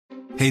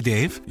Hey,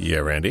 Dave. Yeah,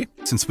 Randy.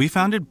 Since we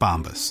founded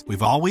Bombas,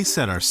 we've always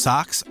said our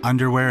socks,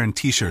 underwear, and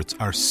T-shirts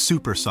are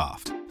super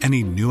soft.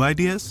 Any new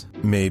ideas?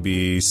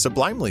 Maybe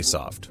sublimely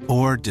soft.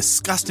 Or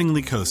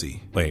disgustingly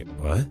cozy. Wait,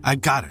 what? I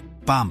got it.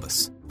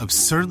 Bombas.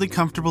 Absurdly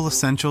comfortable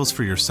essentials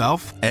for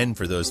yourself and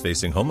for those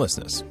facing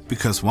homelessness.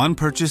 Because one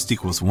purchased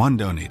equals one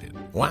donated.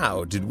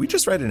 Wow, did we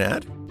just write an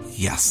ad?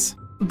 Yes.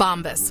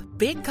 Bombas.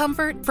 Big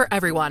comfort for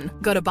everyone.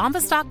 Go to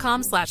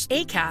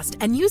bombas.com/ACAST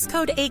and use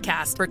code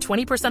ACAST for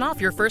 20%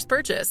 off your first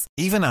purchase.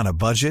 Even on a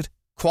budget,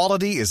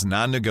 quality is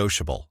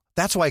non-negotiable.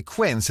 That's why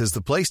Quince is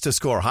the place to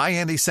score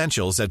high-end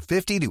essentials at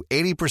 50 to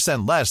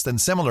 80% less than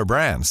similar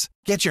brands.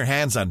 Get your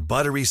hands on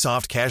buttery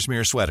soft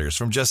cashmere sweaters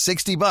from just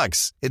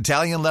 $60,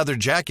 Italian leather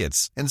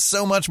jackets, and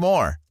so much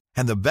more.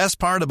 And the best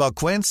part about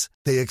Quince,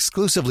 they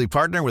exclusively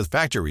partner with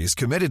factories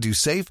committed to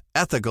safe,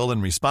 ethical,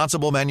 and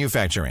responsible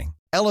manufacturing.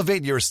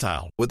 Elevate your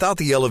style without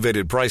the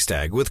elevated price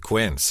tag with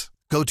Quince.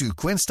 Go to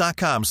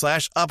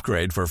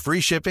quince.com/upgrade for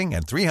free shipping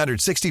and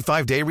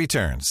 365-day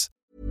returns.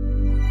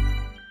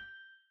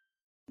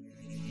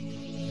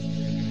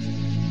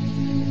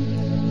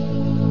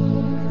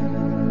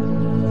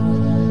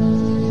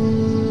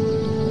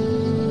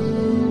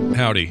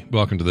 Howdy.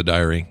 Welcome to the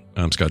diary.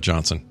 I'm Scott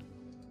Johnson.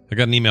 I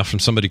got an email from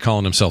somebody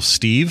calling himself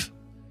Steve.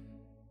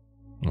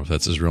 I don't know if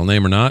that's his real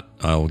name or not.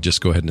 I'll just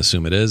go ahead and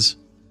assume it is.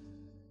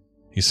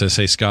 He says,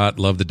 hey, Scott,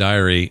 love the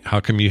diary.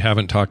 How come you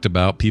haven't talked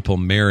about people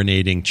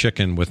marinating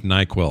chicken with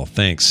NyQuil?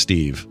 Thanks,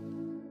 Steve.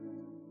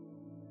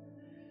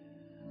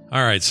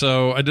 All right,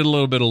 so I did a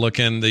little bit of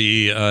looking.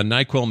 The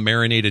NyQuil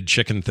marinated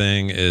chicken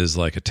thing is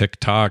like a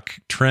TikTok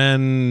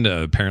trend.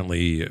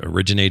 Apparently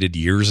originated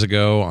years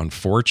ago on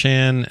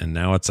 4chan, and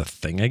now it's a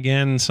thing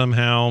again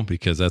somehow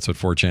because that's what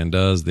 4chan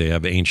does. They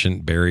have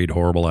ancient, buried,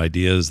 horrible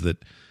ideas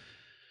that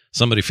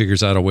somebody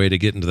figures out a way to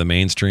get into the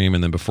mainstream,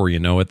 and then before you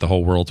know it, the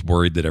whole world's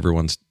worried that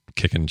everyone's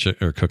cooking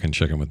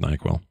chicken with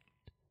NyQuil.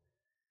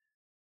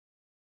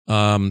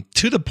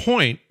 To the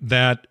point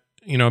that,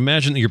 you know,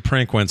 imagine that your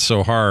prank went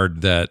so hard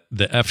that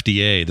the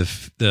FDA,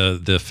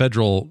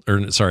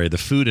 the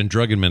Food and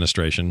Drug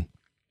Administration,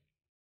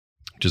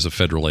 which is a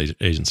federal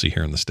agency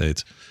here in the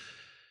States,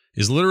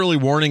 is literally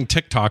warning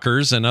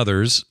TikTokers and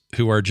others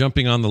who are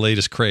jumping on the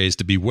latest craze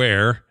to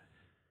beware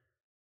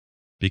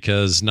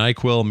because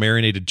NyQuil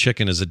marinated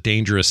chicken is a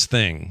dangerous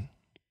thing.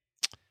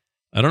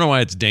 I don't know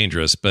why it's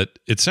dangerous, but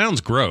it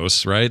sounds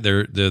gross, right?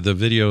 The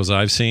videos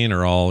I've seen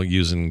are all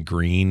using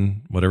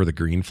green, whatever the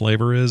green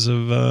flavor is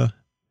of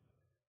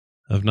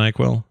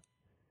NyQuil.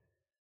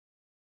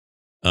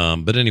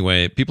 But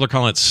anyway, people are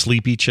calling it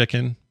sleepy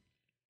chicken.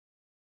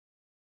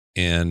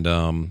 And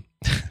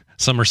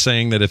some are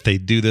saying that if they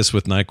do this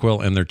with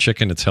NyQuil and their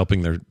chicken, it's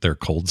helping their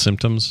cold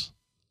symptoms.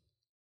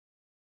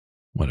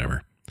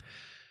 Whatever.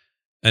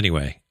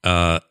 Anyway,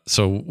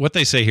 so what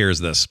they say here is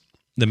this.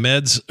 The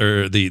meds,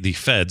 or the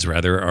feds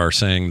rather, are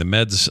saying the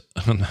meds,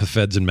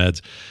 feds and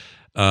meds,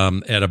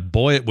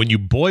 when you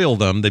boil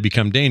them, they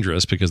become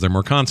dangerous because they're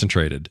more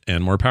concentrated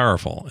and more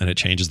powerful, and it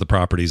changes the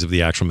properties of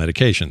the actual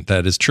medication.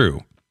 That is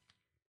true.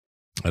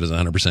 That is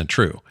 100%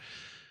 true.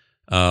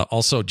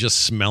 Also, just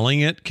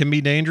smelling it can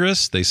be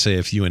dangerous. They say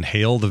if you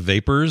inhale the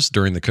vapors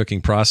during the cooking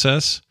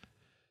process,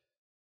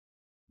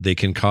 they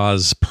can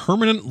cause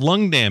permanent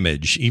lung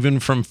damage,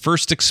 even from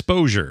first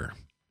exposure.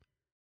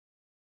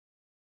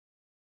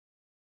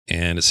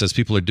 And it says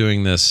people are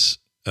doing this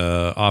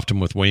often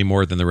with way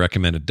more than the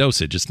recommended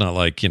dosage. It's not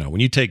like, you know,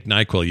 when you take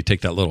NyQuil, you take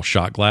that little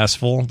shot glass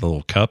full, the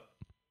little cup.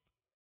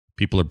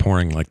 People are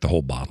pouring like the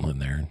whole bottle in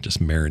there,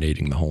 just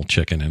marinating the whole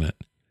chicken in it.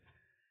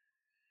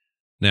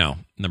 Now,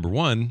 number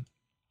one,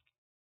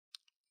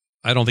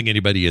 I don't think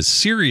anybody is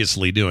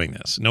seriously doing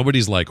this.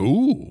 Nobody's like,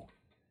 ooh,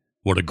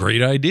 what a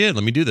great idea.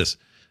 Let me do this.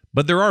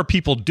 But there are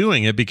people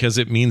doing it because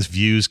it means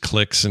views,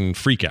 clicks, and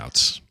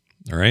freakouts.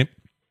 All right.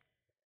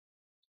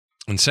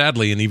 And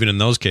sadly, and even in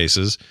those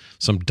cases,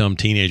 some dumb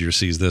teenager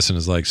sees this and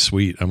is like,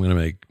 sweet, I'm going to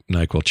make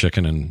NyQuil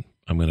chicken and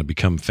I'm going to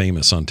become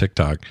famous on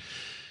TikTok.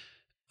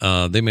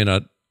 They may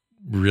not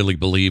really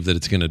believe that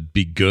it's going to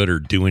be good or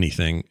do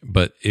anything,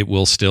 but it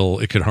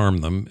could harm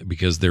them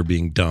because they're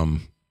being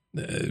dumb,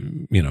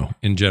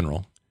 in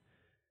general.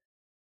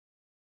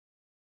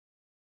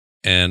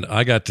 And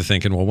I got to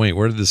thinking, well, wait,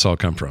 where did this all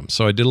come from?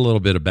 So I did a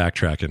little bit of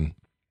backtracking.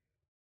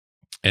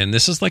 And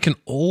this is like an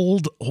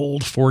old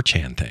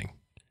 4chan thing.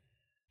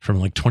 From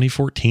like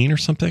 2014 or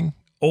something.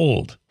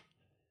 Old.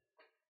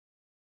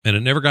 And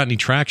it never got any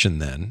traction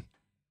then.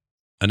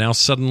 And now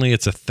suddenly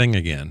it's a thing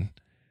again.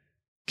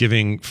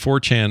 Giving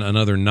 4chan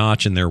another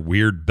notch in their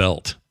weird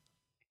belt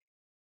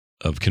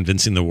of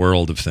convincing the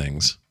world of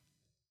things.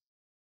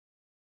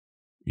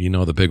 You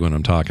know the big one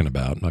I'm talking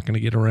about. I'm not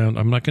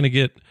going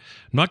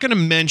to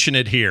mention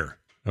it here.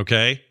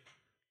 Okay?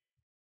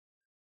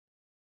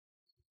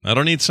 I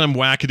don't need some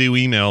wackadoo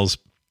emails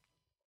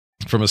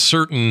from a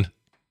certain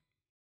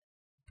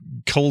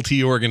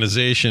culty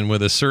organization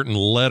with a certain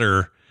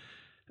letter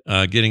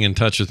getting in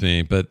touch with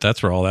me, but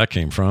that's where all that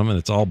came from, and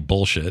it's all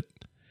bullshit.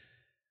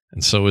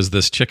 And so is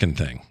this chicken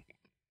thing.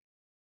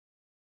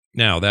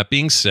 Now, that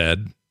being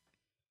said,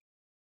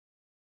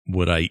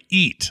 would I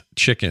eat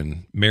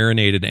chicken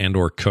marinated and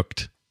or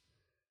cooked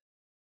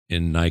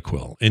in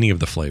NyQuil, any of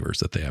the flavors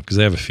that they have, because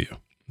they have a few.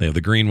 They have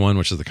the green one,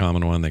 which is the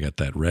common one. They got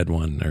that red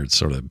one, or it's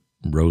sort of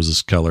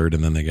roses colored,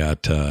 and then they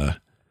got is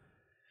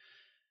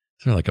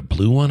there like a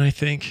blue one, I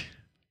think.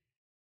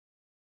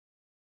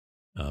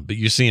 But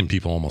you're seeing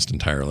people almost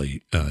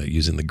entirely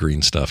using the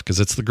green stuff because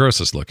it's the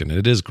grossest looking.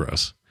 It is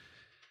gross.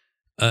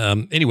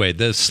 Anyway,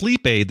 the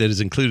sleep aid that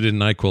is included in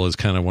NyQuil is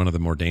kind of one of the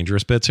more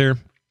dangerous bits here.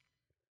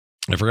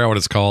 I forgot what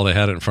it's called. I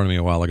had it in front of me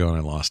a while ago and I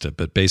lost it.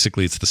 But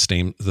basically, it's the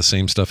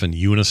same stuff in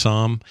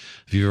Unisom.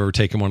 If you've ever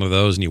taken one of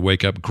those and you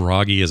wake up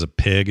groggy as a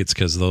pig, it's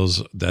because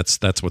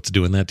that's what's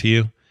doing that to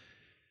you.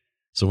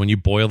 So when you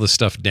boil the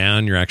stuff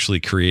down, you're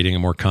actually creating a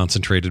more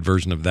concentrated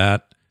version of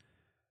that.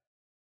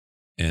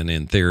 And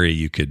in theory,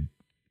 you could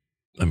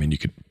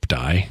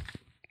die.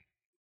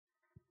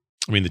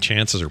 I mean, the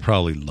chances are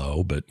probably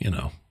low, but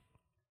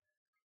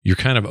you're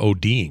kind of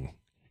ODing.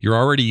 You're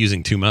already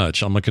using too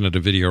much. I'm looking at a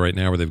video right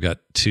now where they've got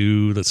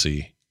 2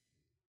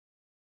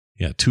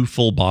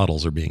 full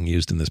bottles are being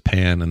used in this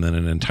pan and then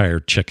an entire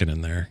chicken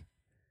in there.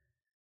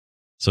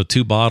 So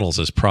 2 bottles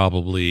is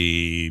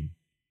probably,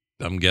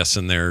 I'm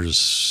guessing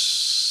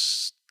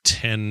there's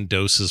 10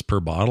 doses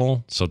per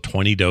bottle. So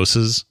 20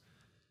 doses,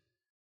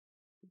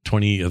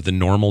 20 of the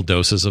normal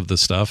doses of the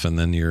stuff. And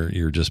then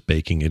you're just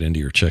baking it into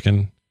your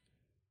chicken.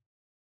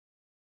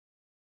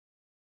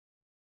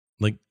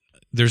 Like,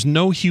 there's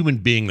no human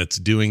being that's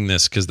doing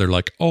this because they're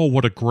like, oh,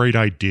 what a great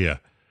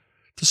idea.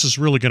 This is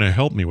really going to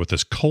help me with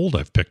this cold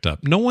I've picked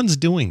up. No one's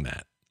doing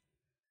that.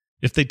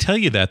 If they tell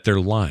you that,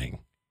 they're lying.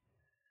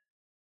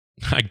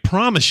 I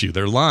promise you,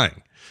 they're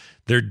lying.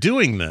 They're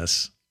doing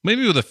this,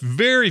 maybe with a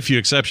very few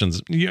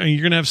exceptions. You're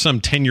going to have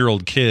some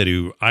 10-year-old kid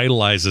who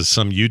idolizes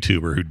some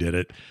YouTuber who did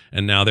it,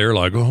 and now they're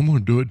like, oh, I'm going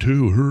to do it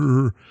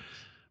too.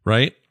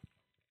 Right?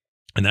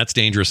 And that's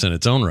dangerous in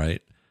its own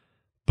right.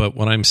 But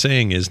what I'm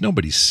saying is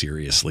nobody's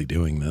seriously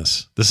doing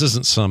this. This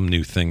isn't some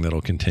new thing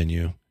that'll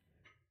continue.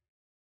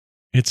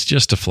 It's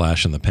just a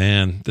flash in the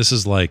pan. This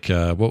is like,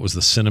 what was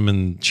the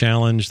cinnamon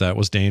challenge? That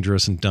was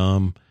dangerous and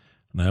dumb.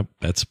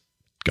 That's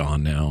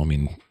gone now. I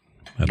mean,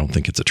 I don't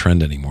think it's a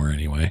trend anymore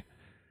anyway.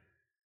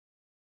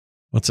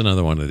 What's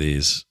another one of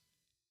these?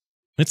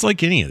 It's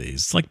like any of these.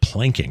 It's like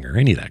planking or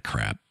any of that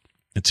crap.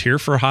 It's here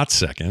for a hot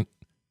second,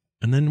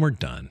 and then we're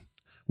done.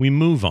 We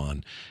move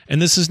on.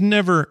 And this has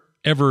never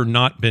ever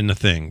not been a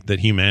thing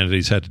that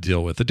humanity's had to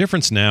deal with. The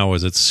difference now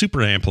is it's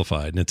super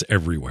amplified and it's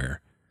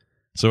everywhere.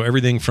 So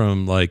everything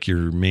from like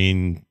your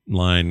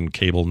mainline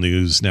cable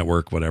news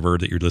network, whatever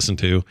that you're listening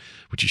to,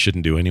 which you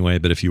shouldn't do anyway,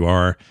 but if you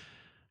are,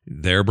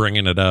 they're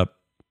bringing it up.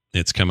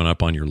 It's coming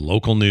up on your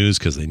local news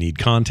because they need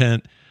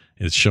content.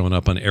 It's showing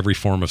up on every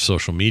form of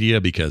social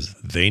media because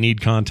they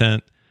need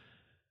content.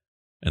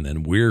 And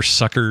then we're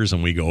suckers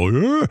and we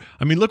go,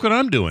 I mean, look what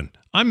I'm doing.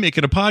 I'm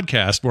making a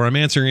podcast where I'm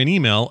answering an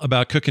email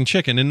about cooking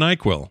chicken in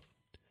NyQuil.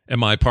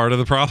 Am I part of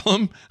the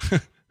problem?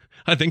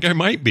 I think I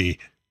might be.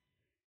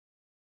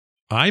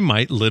 I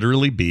might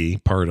literally be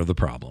part of the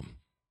problem.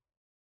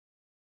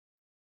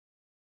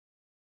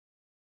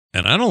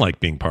 And I don't like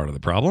being part of the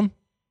problem.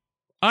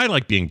 I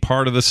like being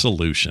part of the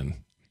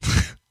solution.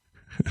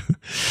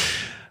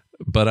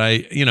 But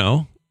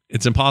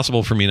it's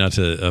impossible for me not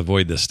to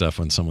avoid this stuff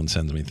when someone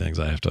sends me things.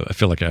 I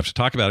feel like I have to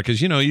talk about it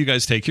because, you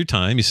guys take your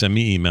time. You send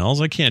me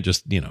emails. I can't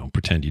just,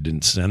 pretend you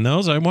didn't send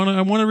those. I want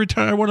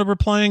to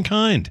reply in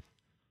kind.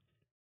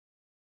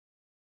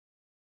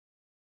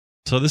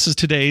 So this is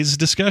today's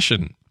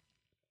discussion.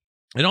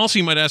 And also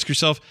you might ask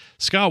yourself,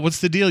 Scott,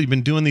 what's the deal? You've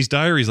been doing these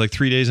diaries like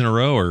 3 days in a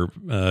row or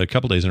a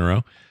couple days in a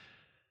row.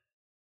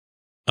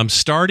 I'm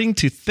starting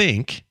to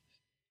think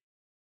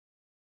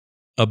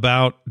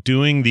about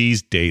doing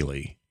these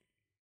daily.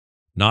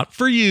 Not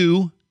for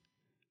you,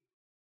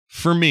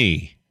 for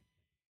me.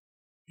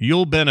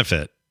 You'll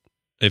benefit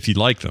if you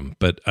like them,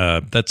 but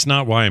that's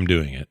not why I'm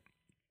doing it.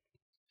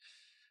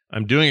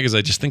 I'm doing it because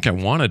I just think I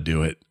want to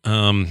do it.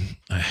 I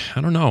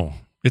don't know.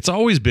 It's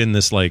always been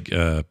this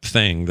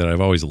thing that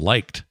I've always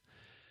liked,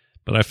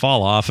 but I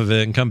fall off of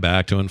it and come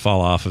back to it and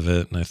fall off of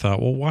it. And I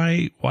thought, well,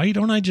 why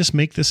don't I just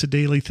make this a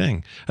daily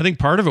thing? I think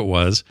part of it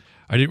was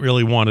I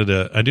didn't want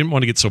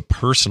to get so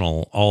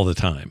personal all the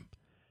time.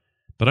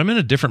 But I'm in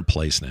a different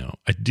place now.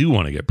 I do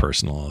want to get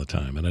personal all the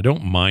time, and I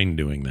don't mind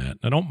doing that.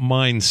 I don't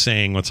mind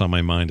saying what's on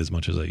my mind as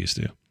much as I used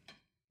to.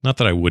 Not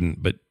that I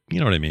wouldn't, but you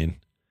know what I mean.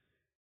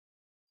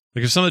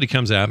 Like if somebody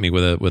comes at me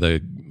with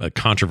a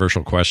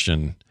controversial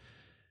question,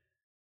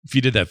 if you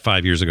did that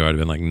 5 years ago, I'd have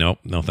been like, nope,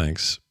 no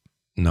thanks.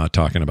 Not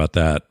talking about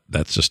that.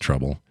 That's just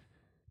trouble.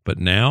 But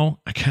now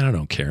I kind of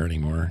don't care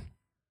anymore.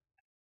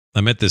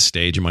 I'm at this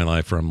stage in my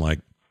life where I'm like,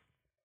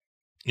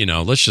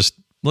 let's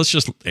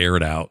just air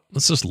it out.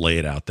 Let's just lay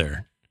it out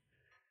there.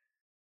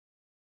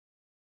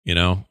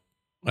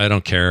 I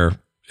don't care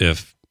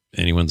if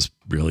anyone's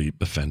really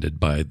offended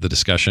by the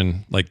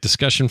discussion. Like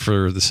discussion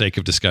for the sake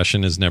of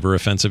discussion is never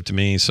offensive to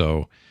me.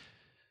 So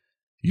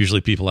usually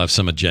people have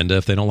some agenda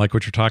if they don't like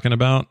what you're talking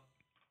about.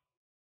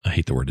 I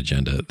hate the word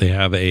agenda. They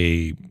have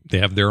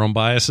their own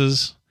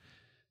biases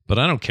But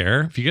I don't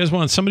care. If you guys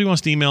somebody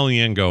wants to email me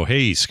and go,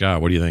 hey,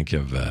 Scott, what do you think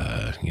of,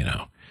 what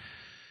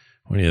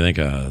do you think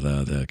of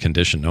the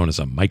condition known as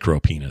a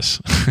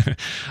micropenis?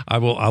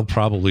 I'll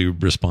probably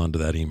respond to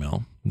that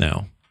email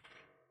now.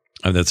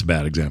 That's a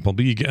bad example,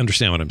 but you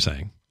understand what I'm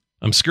saying.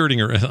 I'm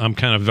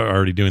kind of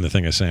already doing the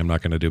thing I say I'm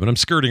not going to do, but I'm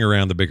skirting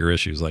around the bigger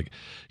issues like,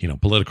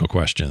 political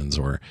questions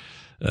or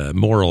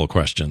moral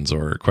questions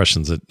or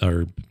questions that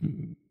are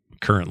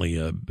currently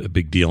a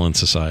big deal in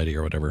society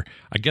or whatever.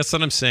 I guess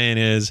what I'm saying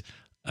is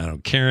I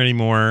don't care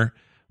anymore,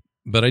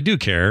 but I do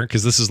care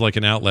because this is like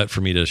an outlet for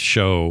me to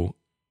show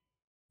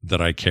that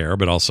I care,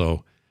 but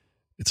also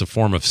it's a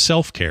form of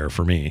self-care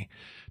for me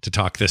to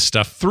talk this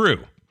stuff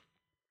through,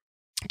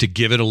 to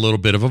give it a little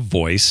bit of a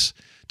voice,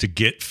 to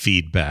get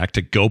feedback,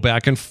 to go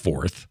back and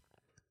forth.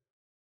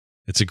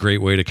 It's a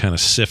great way to kind of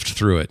sift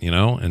through it,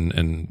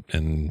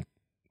 and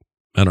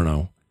I don't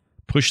know,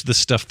 push this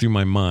stuff through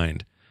my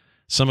mind.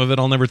 Some of it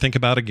I'll never think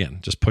about again.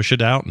 Just push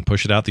it out and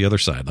push it out the other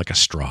side like a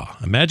straw.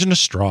 Imagine a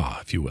straw,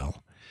 if you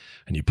will.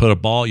 And you put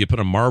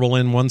a marble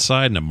in one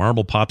side and a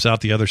marble pops out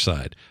the other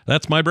side.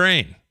 That's my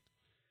brain.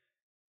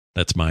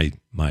 That's my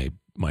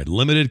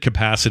limited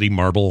capacity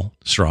marble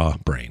straw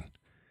brain.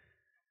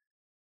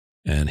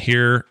 And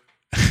here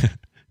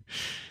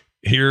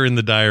in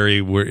the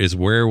diary is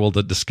where we'll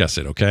discuss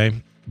it,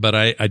 okay? But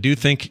I do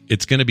think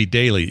it's going to be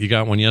daily. You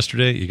got one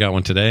yesterday. You got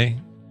one today.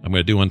 I'm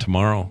going to do one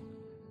tomorrow.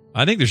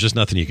 I think there's just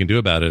nothing you can do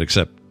about it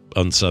except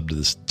unsub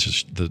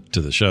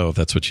to the show if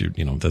that's what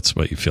that's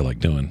what you feel like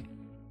doing.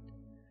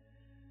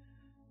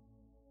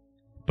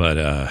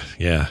 But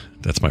yeah,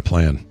 that's my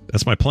plan.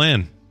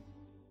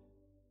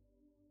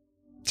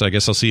 So I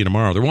guess I'll see you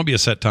tomorrow. There won't be a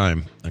set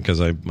time because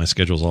my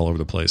schedule's all over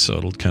the place, so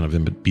it'll kind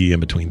of be in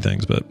between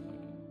things. But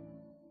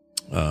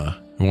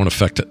it won't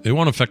affect it. It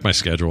won't affect my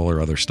schedule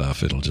or other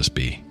stuff. It'll just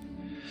be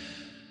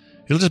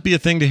a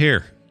thing to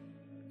hear.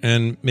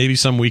 And maybe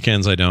some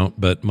weekends I don't,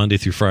 but Monday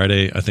through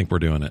Friday, I think we're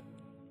doing it.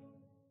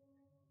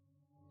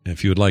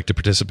 If you would like to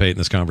participate in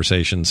this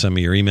conversation, send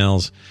me your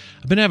emails.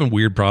 I've been having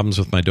weird problems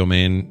with my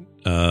domain,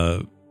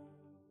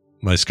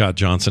 my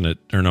Scott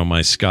at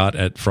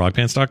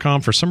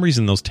frogpants.com. For some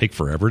reason, those take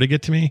forever to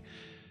get to me,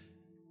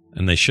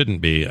 and they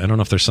shouldn't be. I don't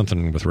know if there's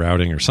something with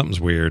routing or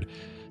something's weird.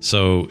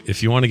 So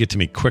if you want to get to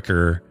me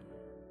quicker,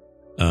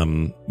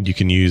 you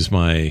can use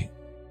my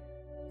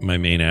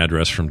main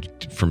address from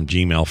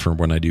Gmail for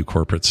when I do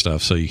corporate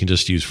stuff. So you can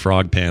just use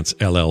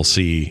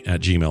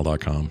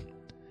frogpantsllc@gmail.com.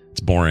 It's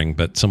boring,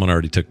 but someone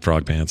already took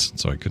frogpants,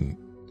 so I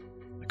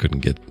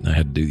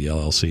had to do the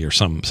LLC or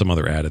some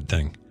other added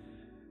thing.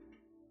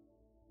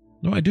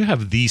 No, I do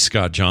have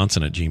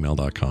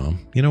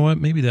thescottjohnson@gmail.com. You know what?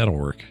 Maybe that'll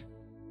work.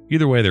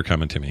 Either way, they're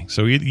coming to me.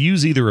 So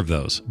use either of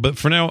those. But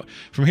for now,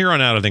 from here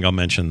on out, I think I'll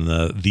mention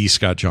the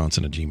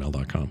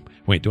scottjohnson@gmail.com.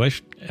 Wait, do I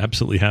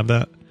absolutely have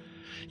that?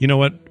 You know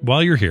what?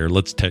 While you're here,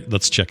 let's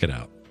check it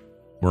out.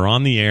 We're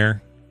on the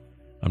air.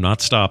 I'm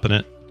not stopping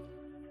it.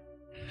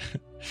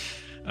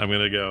 I'm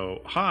going to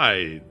go,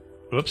 hi.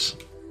 Whoops.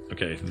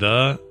 Okay.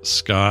 The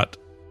Scott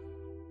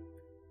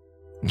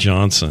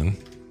Johnson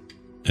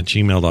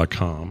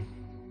 @gmail.com.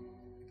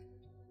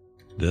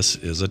 This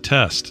is a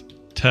test.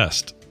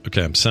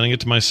 Okay. I'm sending it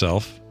to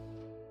myself.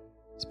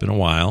 It's been a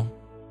while.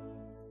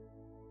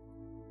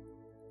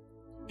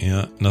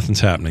 Yeah. Nothing's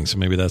happening. So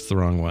maybe that's the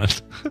wrong one.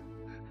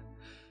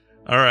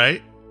 All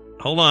right.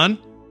 Hold on.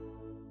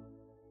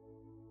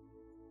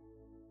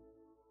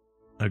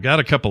 I've got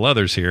a couple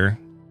others here.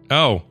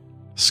 Oh,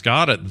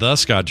 Scott at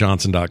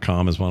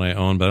thescottjohnson.com is one I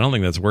own, but I don't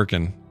think that's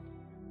working.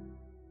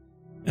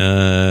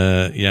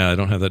 Yeah, I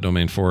don't have that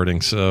domain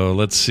forwarding. So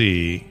let's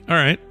see. All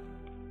right.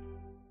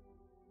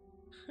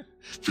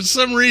 For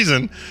some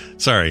reason,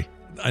 sorry,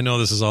 I know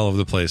this is all over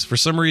the place. For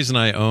some reason,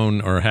 I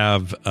own or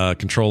have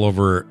control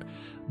over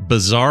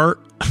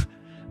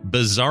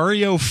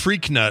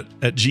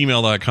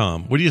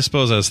bizarriofreaknut@gmail.com. What do you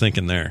suppose I was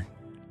thinking there?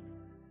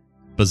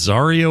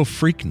 Bizarrio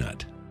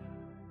Freaknut.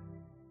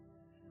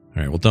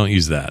 All right, well, don't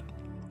use that.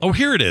 Oh,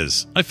 here it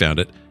is. I found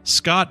it.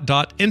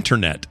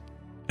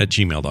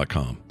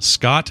 Scott.internet@gmail.com.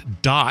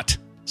 Scott.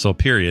 So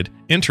period.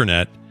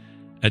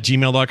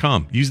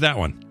 Internet@gmail.com. Use that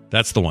one.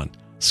 That's the one.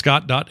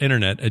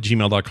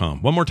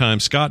 Scott.internet@gmail.com. One more time.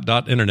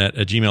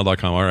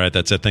 Scott.internet@gmail.com. All right,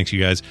 that's it. Thanks, you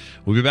guys.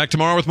 We'll be back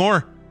tomorrow with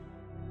more.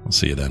 I'll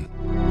see you then.